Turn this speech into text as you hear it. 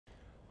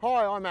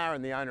Hi, I'm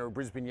Aaron, the owner of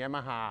Brisbane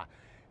Yamaha,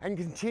 and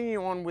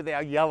continue on with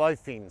our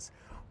Yellowfins.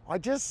 I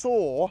just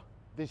saw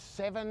this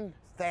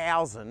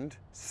 7,000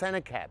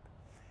 Centre Cab,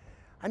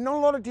 and not a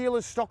lot of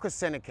dealers stock a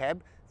Centre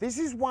Cab. This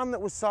is one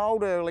that was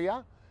sold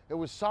earlier. It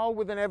was sold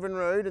with an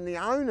Evinrude, and the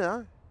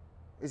owner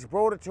has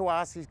brought it to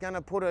us. He's going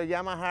to put a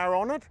Yamaha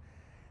on it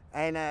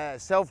and a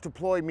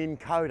self-deploy Minn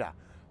Kota.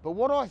 But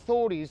what I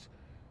thought is,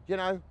 you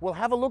know, we'll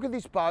have a look at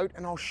this boat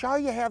and I'll show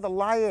you how the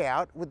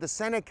layout with the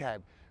Centre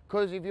Cab.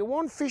 Because if you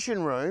want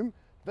fishing room,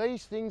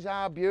 these things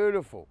are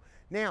beautiful.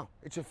 Now,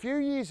 it's a few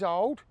years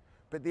old,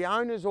 but the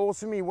owner's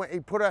awesome. He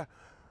put a,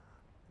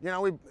 you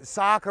know,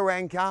 Saka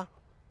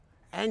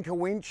anchor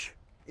winch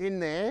in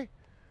there,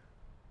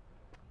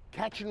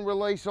 catch and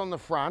release on the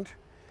front.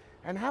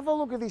 And have a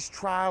look at this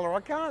trailer.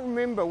 I can't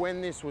remember when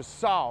this was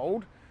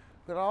sold,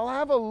 but I'll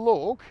have a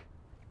look.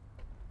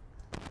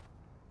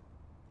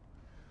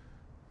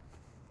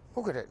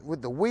 Look at it,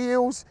 with the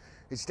wheels.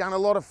 It's done a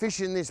lot of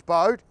fishing, this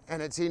boat,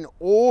 and it's in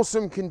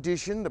awesome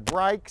condition. The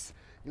brakes,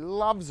 he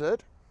loves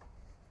it.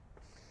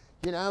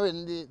 You know,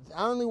 and the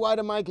only way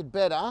to make it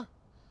better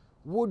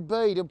would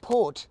be to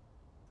put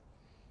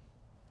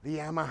the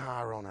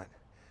Yamaha on it.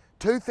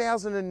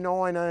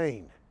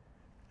 2019,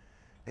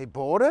 he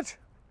bought it.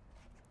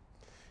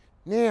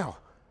 Now,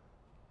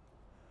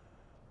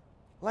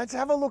 let's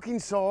have a look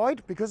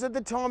inside, because at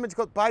the time it's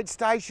got bait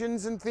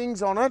stations and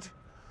things on it.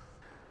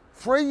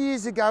 3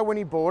 years ago when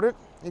he bought it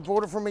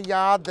from a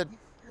yard that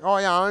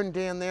I own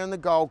down there on the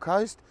Gold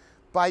Coast,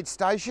 bait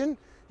station.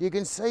 You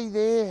can see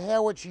there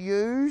how it's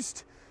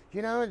used.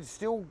 You know, it's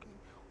still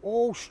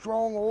all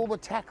strong, all the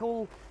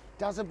tackle,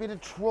 does a bit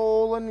of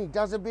trawling, he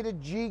does a bit of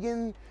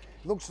jigging.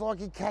 Looks like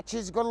he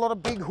catches, got a lot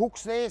of big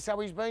hooks there, so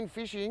he's been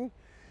fishing.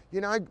 You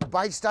know,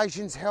 bait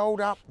station's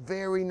held up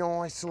very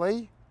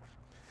nicely.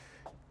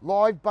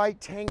 Live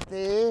bait tank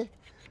there.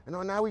 And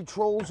I know he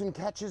trawls and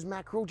catches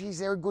mackerel. Geez,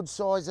 they're a good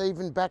size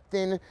even back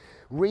then.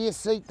 Rear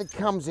seat that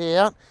comes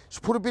out.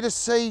 Just put a bit of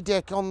sea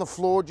deck on the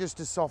floor just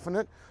to soften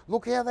it.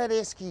 Look how that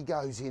esky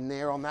goes in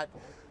there on that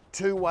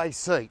two-way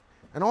seat.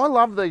 And I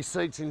love these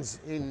seats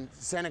in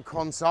centre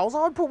consoles.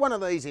 I'd put one of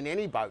these in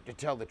any boat, to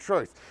tell the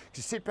truth.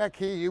 Just sit back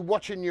here, you're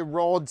watching your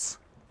rods,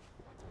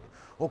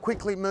 or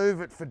quickly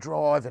move it for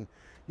driving.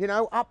 You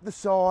know, up the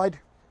side,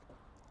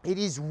 it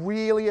is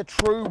really a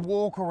true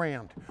walk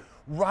around.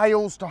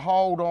 Rails to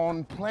hold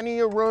on, plenty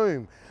of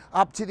room.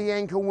 Up to the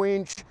anchor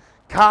winch,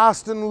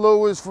 casting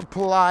lures for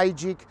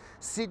pelagic,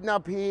 sitting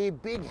up here,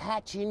 big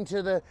hatch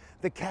into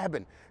the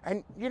cabin.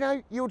 And you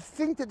know, you would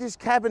think that this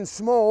cabin's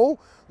small.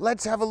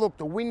 Let's have a look.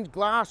 The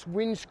glass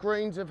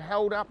windscreens have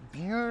held up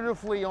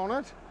beautifully on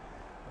it.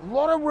 A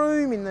lot of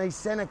room in these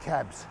Centre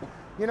Cabs.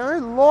 You know, a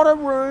lot of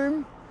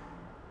room.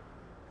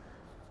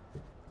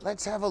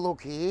 Let's have a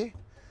look here.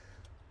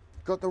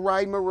 Got the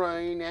Ray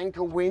Marine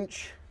anchor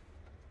winch.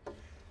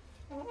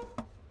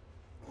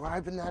 We'll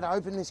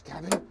open this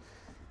cabin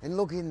and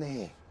look in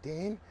there,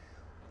 Dan.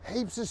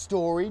 Heaps of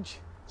storage.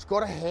 It's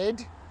got a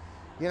head,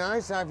 you know,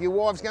 so if your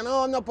wife's going,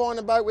 oh, I'm not buying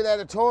a boat without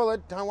a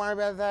toilet, don't worry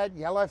about that.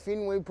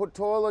 Yellowfin, we put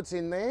toilets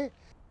in there.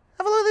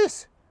 Have a look at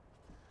this.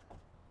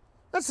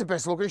 That's the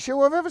best looking shoe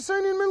I've ever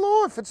seen in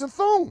my life. It's a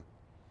thong.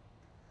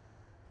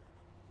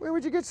 Where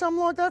would you get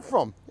something like that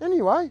from?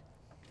 Anyway,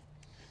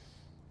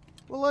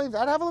 we'll leave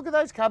that. Have a look at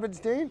those cupboards,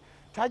 Dan.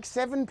 Take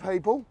 7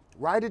 people.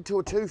 Rated to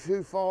a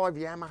 225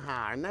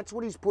 Yamaha, and that's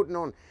what he's putting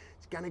on.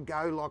 It's going to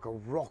go like a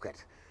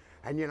rocket.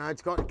 And you know,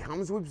 it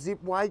comes with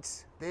zip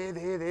weights.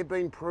 They've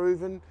been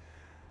proven.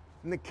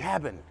 And the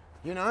cabin,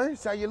 you know,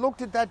 so you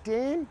looked at that,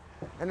 Dan,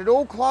 and it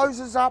all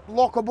closes up,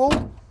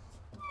 lockable,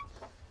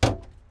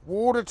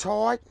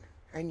 watertight,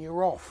 and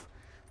you're off.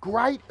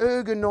 Great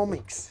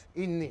ergonomics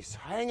in this,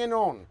 hanging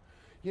on.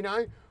 You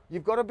know,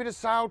 you've got a bit of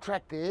sail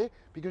track there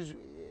because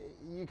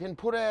you can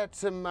put out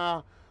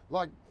some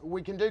like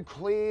we can do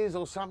clears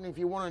or something if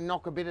you want to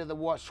knock a bit of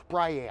the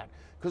spray out.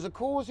 Because of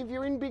course, if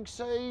you're in big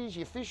seas,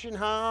 you're fishing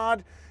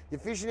hard, you're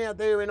fishing out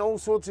there in all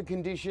sorts of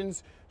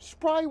conditions,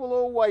 spray will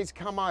always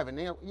come over.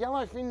 Now,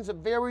 Yellowfins are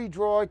very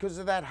dry because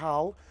of that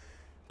hull,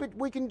 but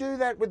we can do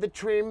that with the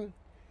trim.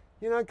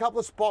 You know, a couple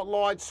of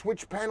spotlights,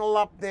 switch panel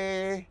up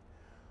there,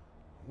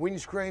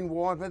 windscreen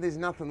wiper, there's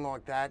nothing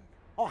like that.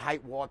 I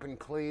hate wiping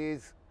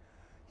clears.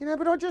 You know,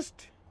 but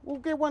we'll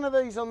get one of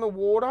these on the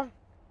water.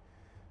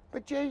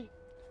 But gee,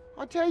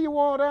 I tell you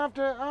what,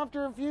 after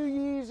a few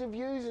years of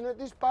using it,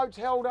 this boat's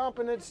held up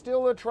and it's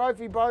still a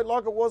trophy boat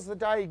like it was the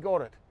day he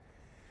got it.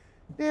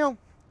 Now,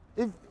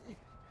 if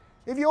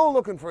you're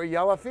looking for a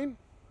Yellowfin,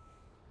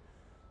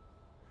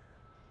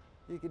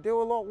 you could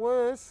do a lot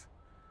worse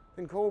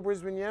than call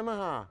Brisbane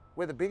Yamaha.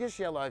 We're the biggest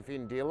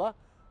Yellowfin dealer.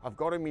 I've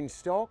got them in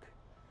stock.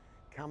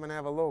 Come and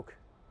have a look.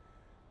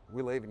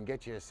 We'll even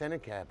get you a Centre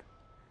Cab.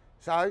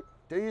 So,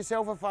 do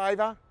yourself a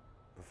favour.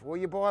 Before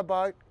you buy a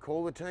boat,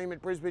 call the team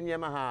at Brisbane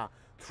Yamaha.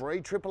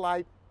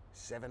 3888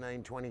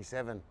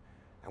 1727,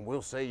 and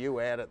we'll see you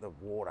out at the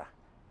water.